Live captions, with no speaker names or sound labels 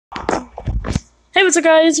what's up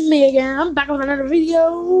guys, me again. I'm back with another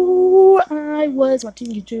video. I was watching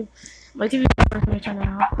YouTube. My TV is going to turn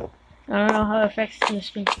out. I don't know how it affects the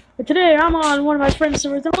screen. But today I'm on one of my friend's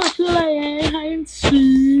servers. I'm on hide and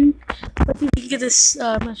seek. Let's see if we can get this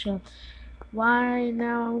mushroom. I'm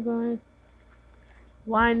not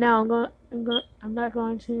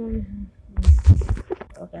going to.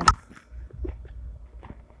 Okay.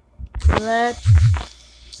 Let's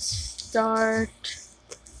start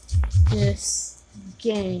this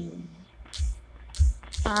game.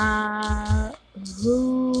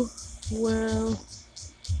 Who will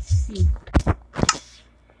speak?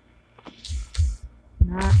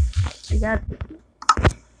 Nah, I got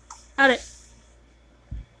it.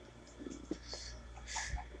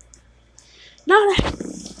 No,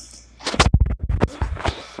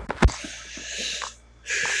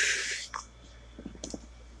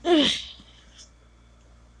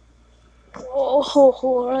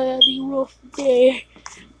 oh, I had a rough day.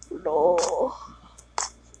 No.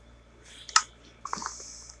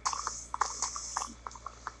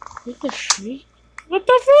 What the freak? What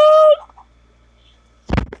the fuck?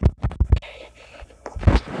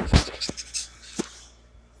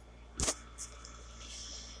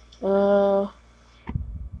 Little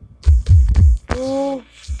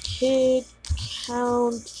kid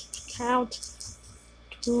count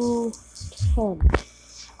to 10.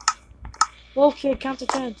 Little kid count to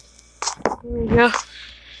 10. There we go.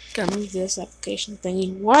 Gotta move this application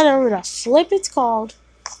thingy, whatever the flip it's called.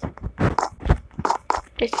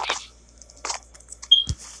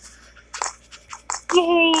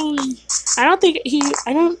 I don't think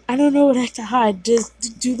I don't know what I have to hide.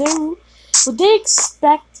 Would they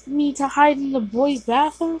expect me to hide in the boys'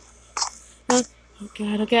 bathroom? Oh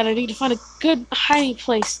god, I need to find a good hiding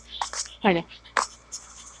place. I know.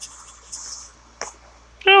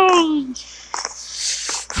 Oh.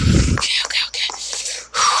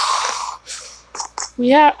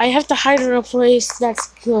 Okay. I have to hide in a place that's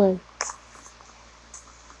good.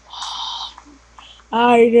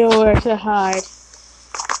 I know where to hide.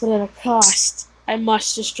 But at a cost. I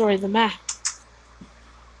must destroy the map.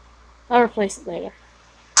 I'll replace it later.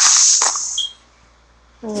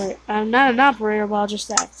 Alright, I'm not an operator, but I'll just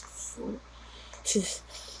act. He's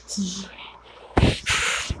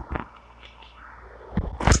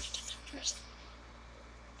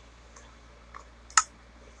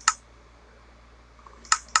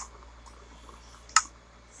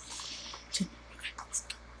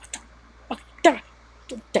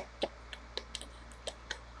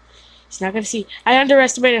not gonna see. I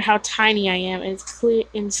underestimated how tiny I am, and it's clear.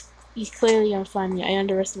 And he's clearly gonna find me. I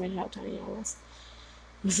underestimated how tiny I was.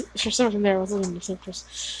 For some reason, there I was looking at the same person.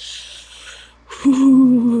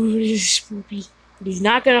 Ooh, this is spooky. But he's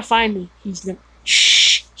not gonna find me. He's never.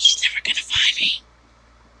 Shh. He's never gonna find me.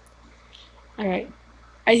 All right.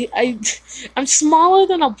 I'm smaller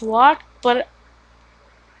than a block, but.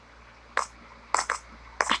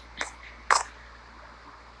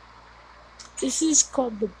 This is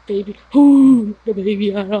called the baby. Ooh, the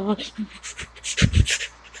baby.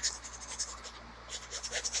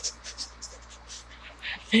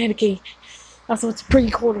 Panicking. Also, it's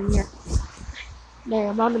pretty cold in here. There,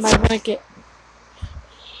 I'm under my blanket.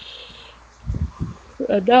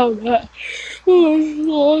 And now that.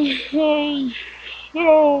 Oh.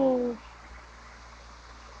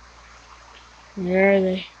 Where are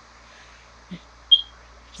they?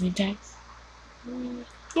 Green tags.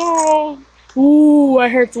 Oh. Ooh, I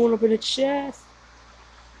heard someone up in the chest.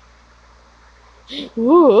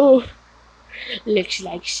 Ooh. Looks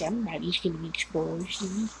like somebody's gonna expose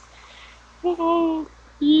me. Oh,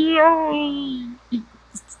 yeah.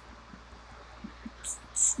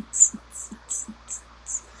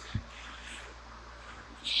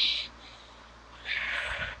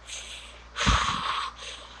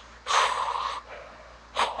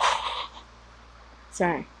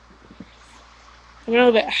 Sorry. I'm a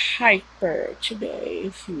little bit hyper today,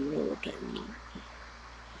 if you know what I mean.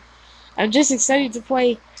 I'm just excited to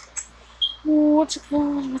play. What's it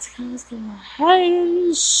called? Hide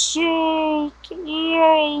and seek. I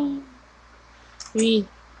mean,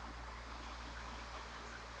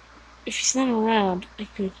 if he's not around, I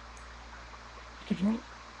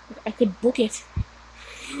could book it.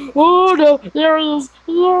 Oh no, there it is.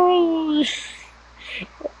 No.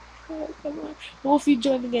 Oh, come on. Wolfie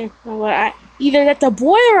joined the game. Either that's a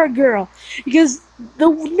boy or a girl, because the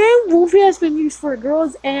name Wolfie has been used for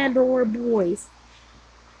girls and or boys.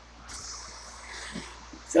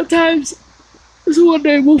 Sometimes there's one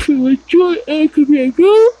name Wolfie would join, and it could be a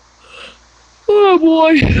girl or a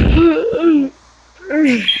boy. Right,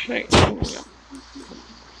 here we go.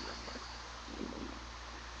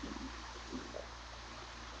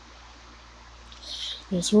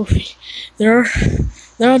 Yes, Wolfie. They're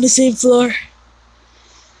on the same floor.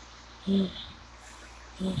 Ooh.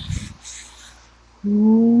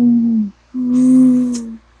 Ooh.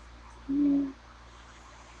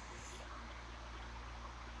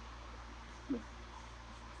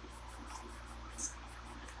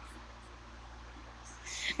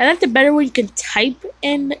 I like the better when you can type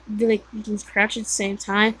and like you can crouch at the same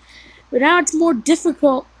time. But now it's more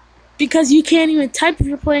difficult because you can't even type if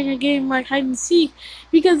you're playing a game like hide and seek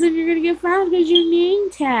because then you're gonna get found because your name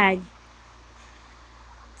tag.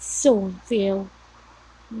 It's so unfair.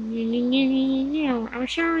 I'm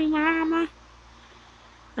sorry, Mama.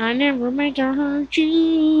 I never meant to hurt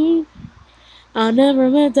you. I never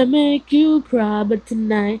meant to make you cry, but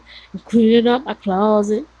tonight I'm cleaning up my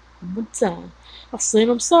closet one more time. I said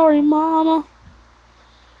I'm sorry, Mama.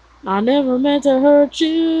 I never meant to hurt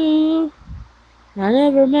you. I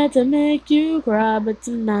never meant to make you cry, but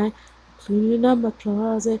tonight I'm cleaning up my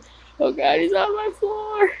closet. Oh God, he's on my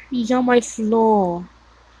floor. He's on my floor.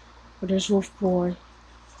 But there's Wolf Boy.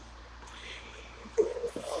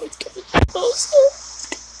 Oh, it's getting closer.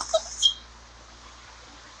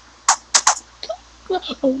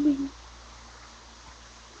 Oh no.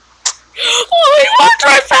 Oh, he walked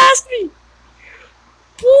right past me.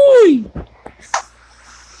 Boy.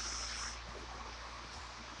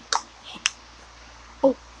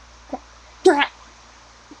 Oh, crap.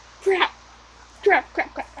 Crap. Crap,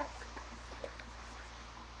 crap, crap, crap.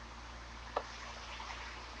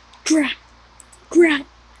 Crap. Crap.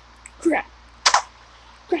 Crap.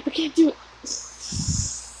 Crap, I can't do it.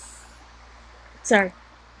 Sorry.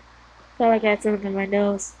 Felt like I had something in my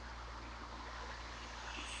nose.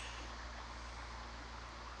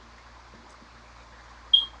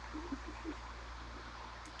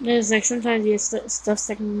 There's like sometimes you get stuff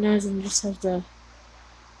stuck in your nose and you just have to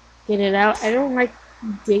get it out. I don't like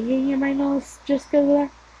digging in my nose just because of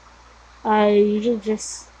that. I usually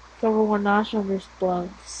just cover one nostril and there's blood.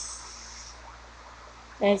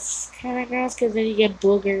 That's kind of gross because then you get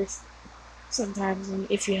boogers sometimes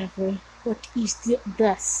if you have to what use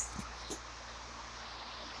dust.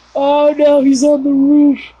 Oh no, he's on the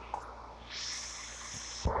roof.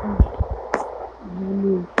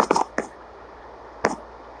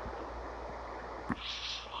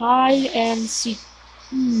 Hide and seek.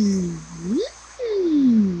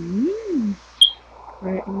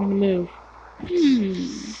 Alright, I'm gonna move.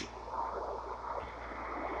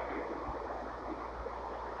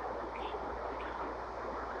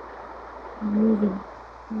 Moving.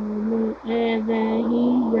 And then he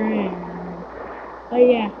ran. Oh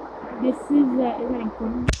yeah, this is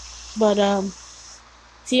important. But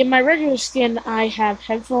see, in my regular skin, I have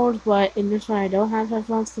headphones, but in this one, I don't have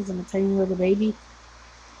headphones because I'm a tiny little baby.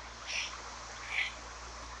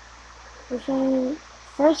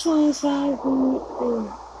 First one is found.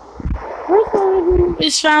 First one who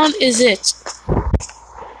is found is it.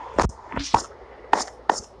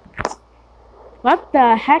 What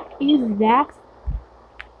the heck is that?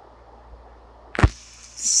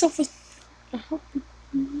 So for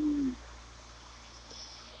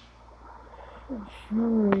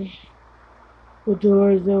hurry. The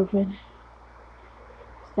door is open.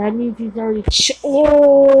 That means he's already.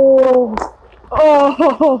 Oh!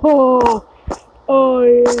 Oh! Oh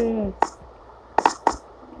yeah!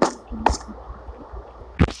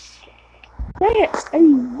 Dang it! Hey,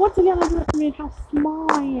 once again, I underestimate how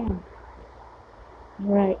small I am.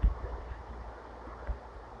 Right.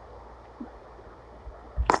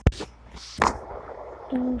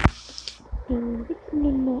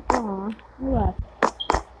 What?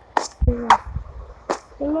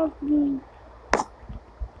 I love me.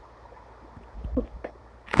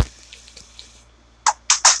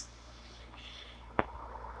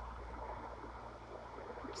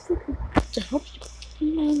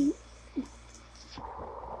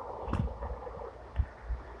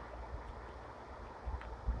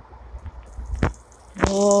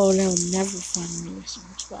 Oh, they'll never find me this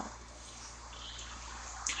one spot.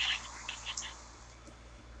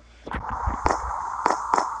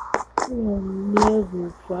 They'll never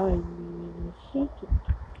find me in a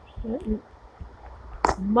certain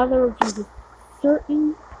mother of Jesus,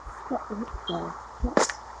 certain what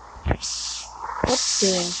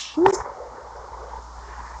the shoot?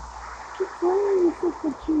 Keep going with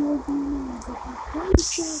what you are doing, but you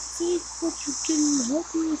can't take what you can help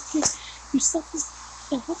you with yourself is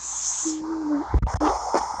to help you.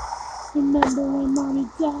 Remember when mommy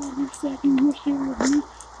died, you said you wish you were me.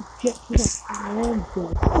 Get what I am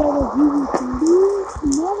dead. Better you can lose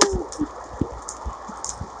never.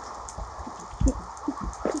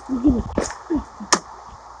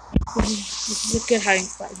 Look at hiding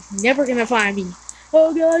spot. He's never gonna find me.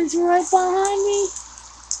 Oh god, he's right behind me.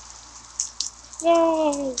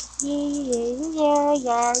 Yay! Yeah,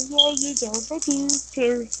 you go for two.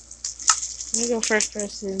 Let me go first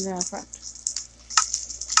person front.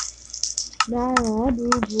 Nah, boo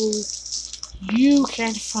boo. You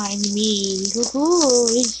can't find me.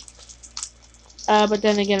 But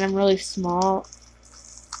then again, I'm really small.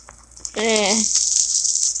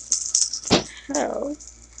 Oh.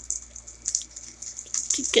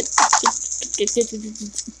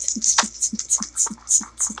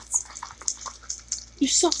 You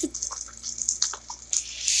suck.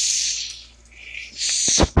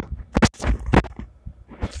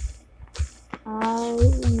 I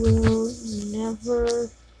will never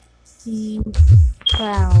be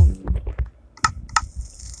found.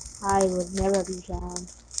 I would never be found.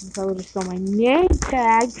 So I just saw my name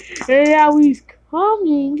tag, and now he's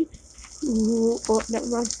coming. Ooh, oh, never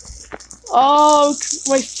mind. Oh,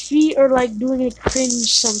 my feet are like doing a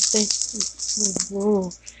cringe something.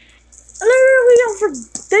 Whoa.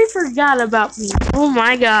 They forgot about me. Oh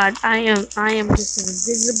my god, I am just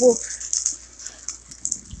invisible.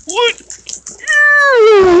 What?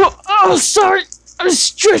 Oh, sorry. I'm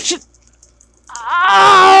stretching.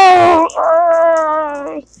 Ow!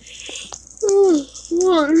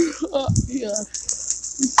 Yeah.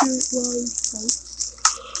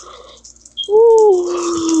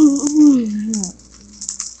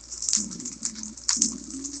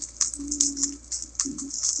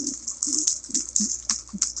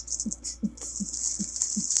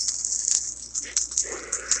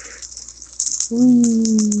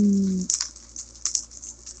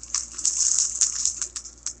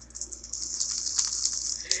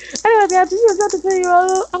 Anyway, guys, if you enjoyed this video,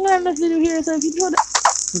 I'm gonna end this video here. So if you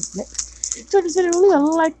enjoyed this video, leave a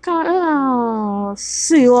like, comment, and I'll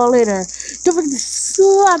see you all later. Don't forget to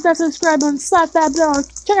slap that subscribe button, slap that bell,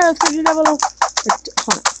 check out the description down below.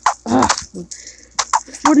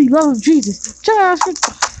 For the love of Jesus, check out the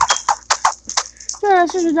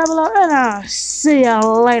description down below, and I'll see you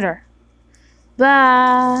later.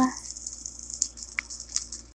 Bye.